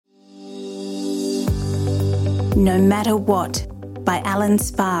No Matter What by Allan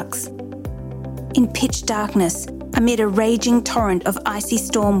Sparkes. In pitch darkness, amid a raging torrent of icy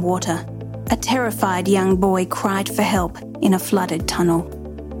stormwater, a terrified young boy cried for help in a flooded tunnel.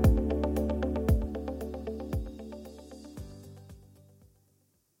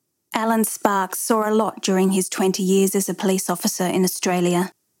 Allan Sparkes saw a lot during his 20 years as a police officer in Australia.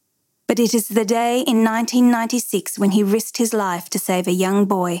 But it is the day in 1996 when he risked his life to save a young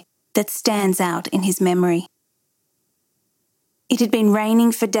boy that stands out in his memory. It had been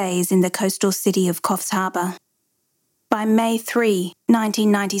raining for days in the coastal city of Coffs Harbour. By May 3,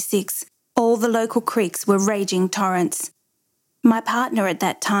 1996, all the local creeks were raging torrents. My partner at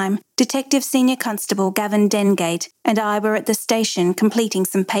that time, Detective Senior Constable Gavin Dengate, and I were at the station completing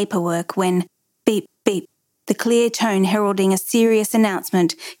some paperwork when, beep, beep, the clear tone heralding a serious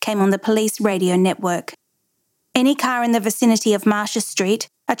announcement came on the police radio network. Any car in the vicinity of Marsha Street,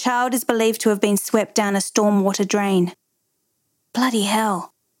 a child is believed to have been swept down a stormwater drain. Bloody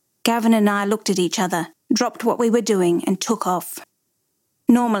hell. Gavin and I looked at each other, dropped what we were doing and took off.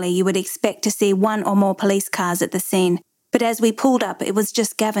 Normally you would expect to see one or more police cars at the scene, but as we pulled up it was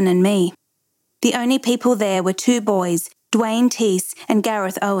just Gavin and me. The only people there were two boys, Dwayne Teese and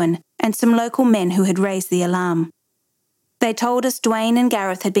Gareth Owen, and some local men who had raised the alarm. They told us Dwayne and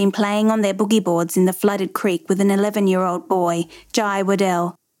Gareth had been playing on their boogie boards in the flooded creek with an 11-year-old boy, Jai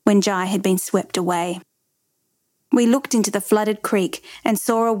Waddell, when Jai had been swept away. We looked into the flooded creek and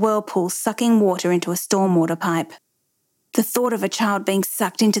saw a whirlpool sucking water into a stormwater pipe. The thought of a child being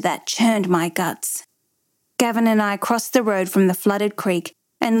sucked into that churned my guts. Gavin and I crossed the road from the flooded creek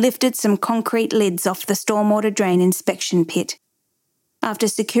and lifted some concrete lids off the stormwater drain inspection pit. After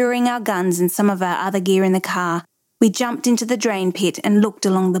securing our guns and some of our other gear in the car, we jumped into the drain pit and looked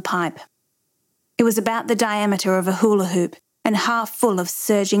along the pipe. It was about the diameter of a hula hoop and half full of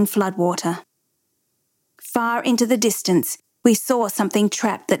surging floodwater. Far into the distance, we saw something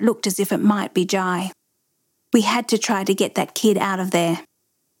trapped that looked as if it might be Jai. We had to try to get that kid out of there.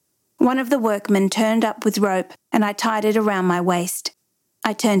 One of the workmen turned up with rope and I tied it around my waist.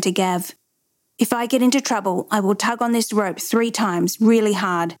 I turned to Gav. If I get into trouble, I will tug on this rope 3 times, really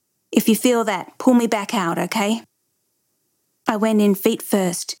hard. If you feel that, pull me back out, okay? I went in feet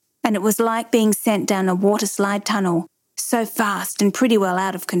first, and it was like being sent down a waterslide tunnel, so fast and pretty well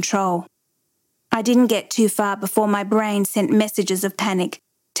out of control. I didn't get too far before my brain sent messages of panic,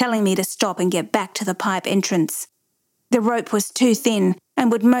 telling me to stop and get back to the pipe entrance. The rope was too thin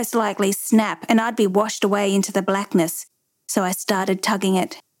and would most likely snap and I'd be washed away into the blackness, so I started tugging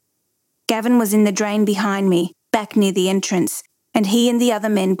it. Gavin was in the drain behind me, back near the entrance, and he and the other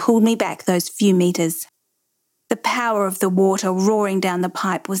men pulled me back those few metres. The power of the water roaring down the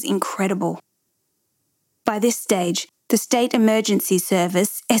pipe was incredible. By this stage, the State Emergency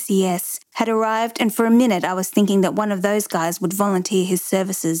Service, SES, had arrived and for a minute I was thinking that one of those guys would volunteer his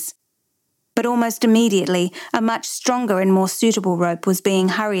services. But almost immediately, a much stronger and more suitable rope was being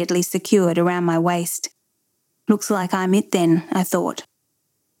hurriedly secured around my waist. Looks like I'm it then, I thought.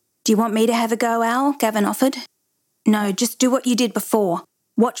 Do you want me to have a go, Al? Gavin offered. No, just do what you did before.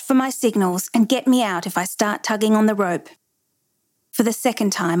 Watch for my signals and get me out if I start tugging on the rope. For the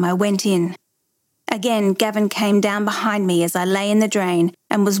second time, I went in. Again, Gavin came down behind me as I lay in the drain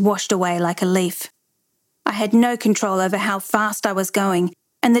and was washed away like a leaf. I had no control over how fast I was going,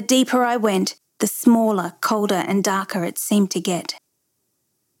 and the deeper I went, the smaller, colder and darker it seemed to get.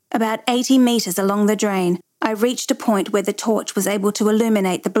 About 80 metres along the drain, I reached a point where the torch was able to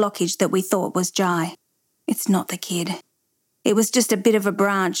illuminate the blockage that we thought was Jai. It's not the kid. It was just a bit of a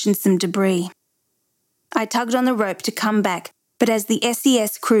branch and some debris. I tugged on the rope to come back, but as the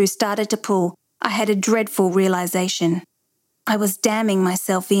SES crew started to pull, I had a dreadful realisation. I was damming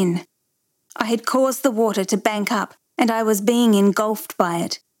myself in. I had caused the water to bank up, and I was being engulfed by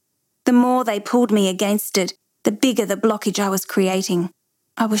it. The more they pulled me against it, the bigger the blockage I was creating.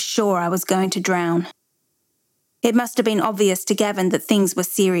 I was sure I was going to drown. It must have been obvious to Gavin that things were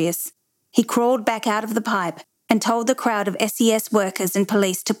serious. He crawled back out of the pipe and told the crowd of SES workers and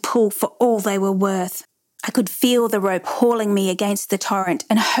police to pull for all they were worth. I could feel the rope hauling me against the torrent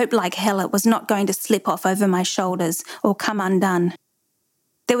and hoped like hell it was not going to slip off over my shoulders or come undone.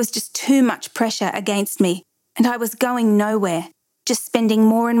 There was just too much pressure against me, and I was going nowhere, just spending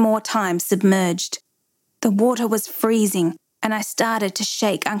more and more time submerged. The water was freezing, and I started to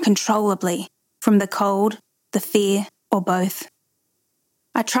shake uncontrollably, from the cold, the fear, or both.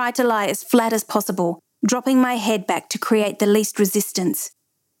 I tried to lie as flat as possible, dropping my head back to create the least resistance.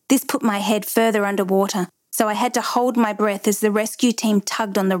 This put my head further underwater, so I had to hold my breath as the rescue team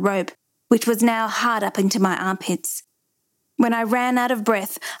tugged on the rope, which was now hard up into my armpits. When I ran out of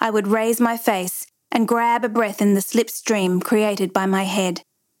breath, I would raise my face, and grab a breath in the slipstream created by my head,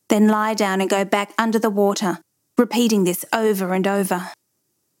 then lie down and go back under the water, repeating this over and over.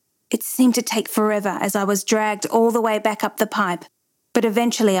 It seemed to take forever as I was dragged all the way back up the pipe, but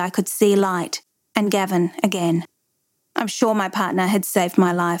eventually I could see light, and Gavin again. I'm sure my partner had saved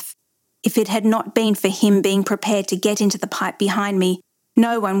my life. If it had not been for him being prepared to get into the pipe behind me,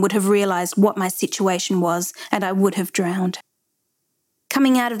 no one would have realised what my situation was, and I would have drowned.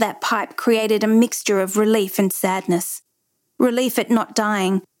 Coming out of that pipe created a mixture of relief and sadness. Relief at not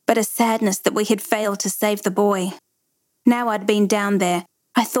dying, but a sadness that we had failed to save the boy. Now I'd been down there,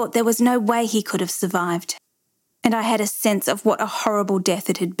 I thought there was no way he could have survived. And I had a sense of what a horrible death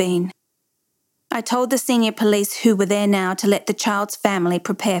it had been. I told the senior police who were there now to let the child's family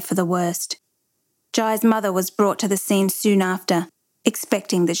prepare for the worst. Jai's mother was brought to the scene soon after,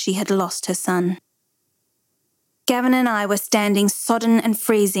 expecting that she had lost her son. Gavin and I were standing sodden and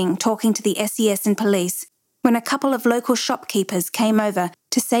freezing talking to the SES and police when a couple of local shopkeepers came over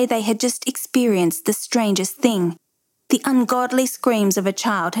to say they had just experienced the strangest thing. The ungodly screams of a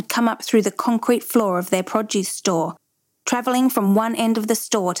child had come up through the concrete floor of their produce store, travelling from one end of the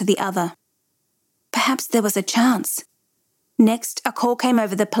store to the other. Perhaps there was a chance. Next, a call came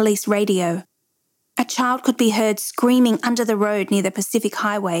over the police radio. A child could be heard screaming under the road near the Pacific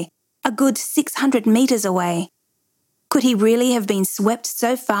Highway, a good 600 metres away. Could he really have been swept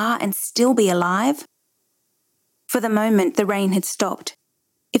so far and still be alive? For the moment, the rain had stopped.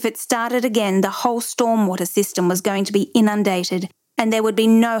 If it started again, the whole stormwater system was going to be inundated, and there would be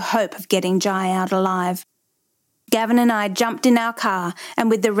no hope of getting Jai out alive. Gavin and I jumped in our car, and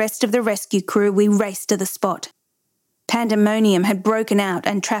with the rest of the rescue crew, we raced to the spot. Pandemonium had broken out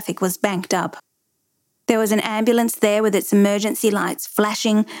and traffic was banked up. There was an ambulance there with its emergency lights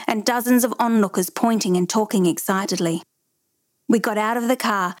flashing and dozens of onlookers pointing and talking excitedly. We got out of the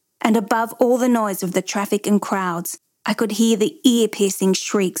car, and above all the noise of the traffic and crowds, I could hear the ear-piercing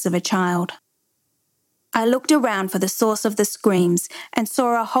shrieks of a child. I looked around for the source of the screams and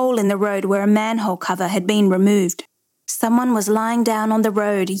saw a hole in the road where a manhole cover had been removed. Someone was lying down on the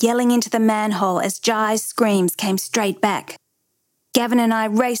road, yelling into the manhole as Jai's screams came straight back. Gavin and I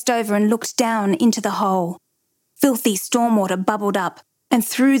raced over and looked down into the hole. Filthy stormwater bubbled up, and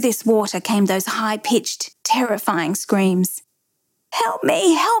through this water came those high-pitched, terrifying screams. "Help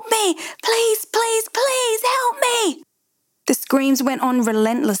me! Help me! Please, please, please, help me!" The screams went on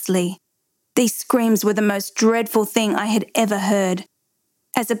relentlessly. These screams were the most dreadful thing I had ever heard.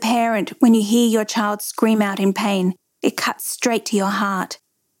 As a parent, when you hear your child scream out in pain, it cuts straight to your heart.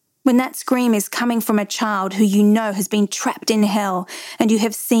 When that scream is coming from a child who you know has been trapped in hell and you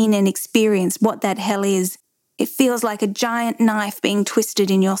have seen and experienced what that hell is, it feels like a giant knife being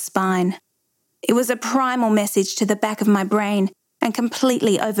twisted in your spine. It was a primal message to the back of my brain and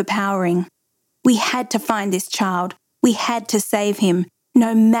completely overpowering. We had to find this child. We had to save him,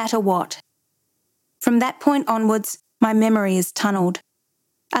 no matter what. From that point onwards, my memory is tunnelled.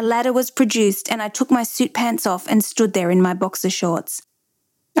 A ladder was produced and I took my suit pants off and stood there in my boxer shorts.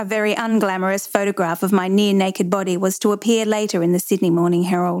 A very unglamorous photograph of my near-naked body was to appear later in the Sydney Morning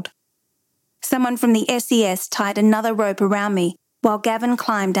Herald. Someone from the SES tied another rope around me while Gavin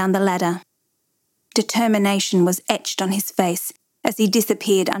climbed down the ladder. Determination was etched on his face as he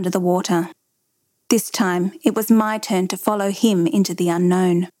disappeared under the water. This time, it was my turn to follow him into the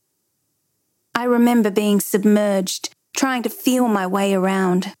unknown. I remember being submerged, trying to feel my way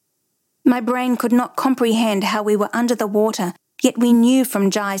around. My brain could not comprehend how we were under the water, yet we knew from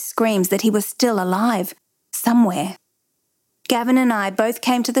Jai's screams that he was still alive, somewhere. Gavin and I both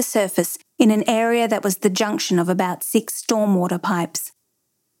came to the surface in an area that was the junction of about 6 stormwater pipes.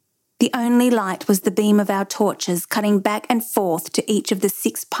 The only light was the beam of our torches cutting back and forth to each of the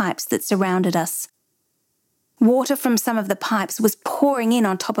 6 pipes that surrounded us. Water from some of the pipes was pouring in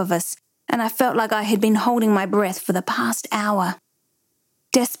on top of us, and I felt like I had been holding my breath for the past hour.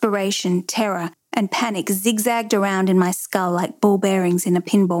 Desperation, terror, and panic zigzagged around in my skull like ball bearings in a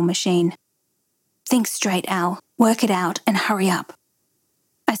pinball machine. Think straight, Al. Work it out and hurry up.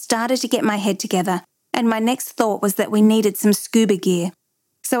 I started to get my head together, and my next thought was that we needed some scuba gear.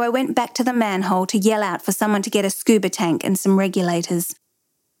 So I went back to the manhole to yell out for someone to get a scuba tank and some regulators.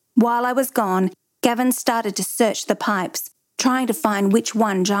 While I was gone, Gavin started to search the pipes, trying to find which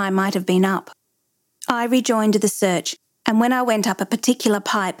one Jai might have been up. I rejoined the search, and when I went up a particular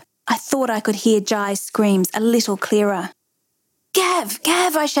pipe, I thought I could hear Jai's screams a little clearer. Gav,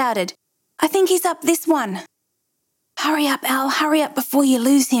 I shouted. I think he's up this one. Hurry up, Al, hurry up before you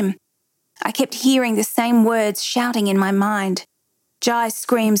lose him. I kept hearing the same words shouting in my mind. Jai's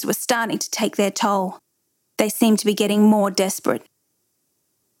screams were starting to take their toll. They seemed to be getting more desperate.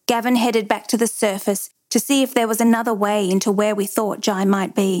 Gavin headed back to the surface to see if there was another way into where we thought Jai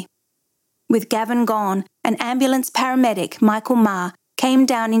might be. With Gavin gone, an ambulance paramedic, Michael Ma, came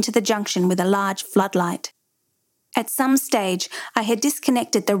down into the junction with a large floodlight. At some stage, I had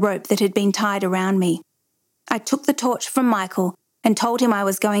disconnected the rope that had been tied around me. I took the torch from Michael and told him I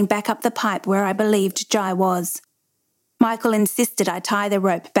was going back up the pipe where I believed Jai was. Michael insisted I tie the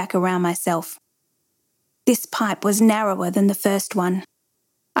rope back around myself. This pipe was narrower than the first one.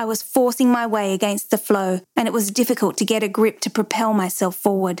 I was forcing my way against the flow, and it was difficult to get a grip to propel myself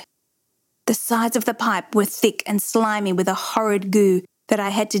forward. The sides of the pipe were thick and slimy with a horrid goo that I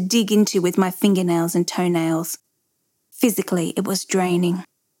had to dig into with my fingernails and toenails. Physically, it was draining.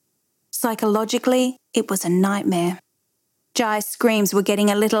 Psychologically, it was a nightmare. Jai's screams were getting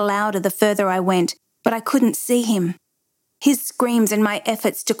a little louder the further I went, but I couldn't see him. His screams and my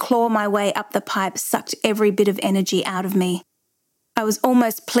efforts to claw my way up the pipe sucked every bit of energy out of me. I was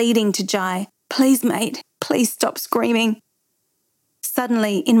almost pleading to Jai, "Please, mate, please stop screaming."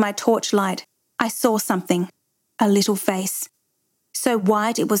 Suddenly, in my torchlight, I saw something, a little face. So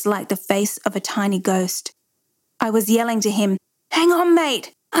white it was like the face of a tiny ghost. I was yelling to him, "Hang on,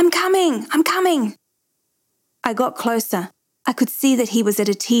 mate, I'm coming. I got closer. I could see that he was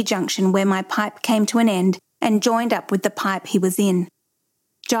at a T-junction where my pipe came to an end and joined up with the pipe he was in.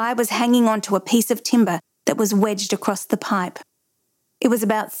 Jai was hanging onto a piece of timber that was wedged across the pipe. It was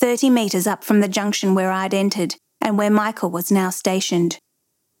about 30 metres up from the junction where I'd entered and where Michael was now stationed.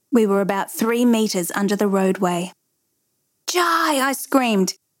 We were about 3 metres under the roadway. "Jai," I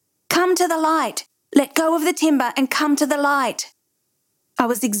screamed, "come to the light. Let go of the timber and come to the light." I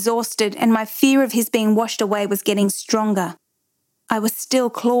was exhausted and my fear of his being washed away was getting stronger. I was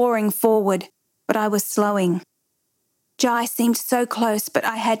still clawing forward, but I was slowing. Jai seemed so close, but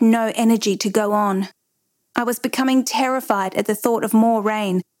I had no energy to go on. I was becoming terrified at the thought of more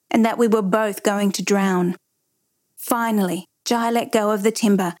rain and that we were both going to drown. Finally, Jai let go of the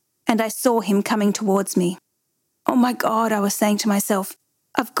timber and I saw him coming towards me. "Oh my God," I was saying to myself,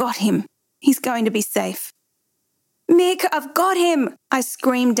 "I've got him. He's going to be safe." "Mick, I've got him!" I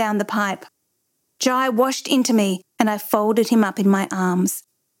screamed down the pipe. Jai washed into me and I folded him up in my arms.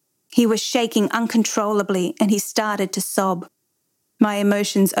 He was shaking uncontrollably and he started to sob. My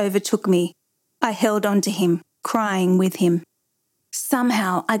emotions overtook me. I held on to him, crying with him.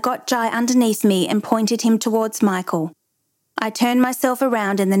 Somehow I got Jai underneath me and pointed him towards Michael. I turned myself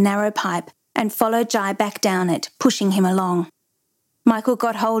around in the narrow pipe and followed Jai back down it, pushing him along. Michael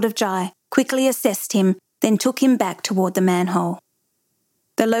got hold of Jai, quickly assessed him, then took him back toward the manhole.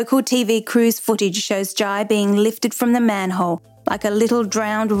 The local TV crew's footage shows Jai being lifted from the manhole like a little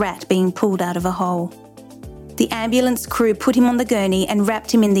drowned rat being pulled out of a hole. The ambulance crew put him on the gurney and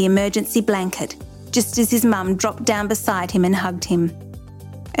wrapped him in the emergency blanket, just as his mum dropped down beside him and hugged him.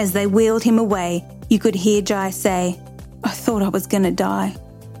 As they wheeled him away, you could hear Jai say, "I thought I was going to die."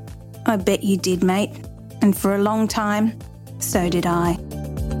 "I bet you did, mate. And for a long time, so did I."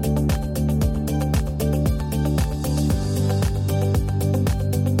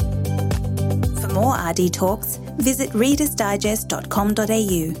 For more RD Talks, visit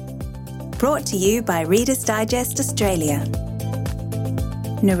readersdigest.com.au. Brought to you by Reader's Digest Australia.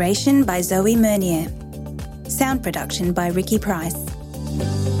 Narration by Zoë Meunier. Sound production by Ricky Price.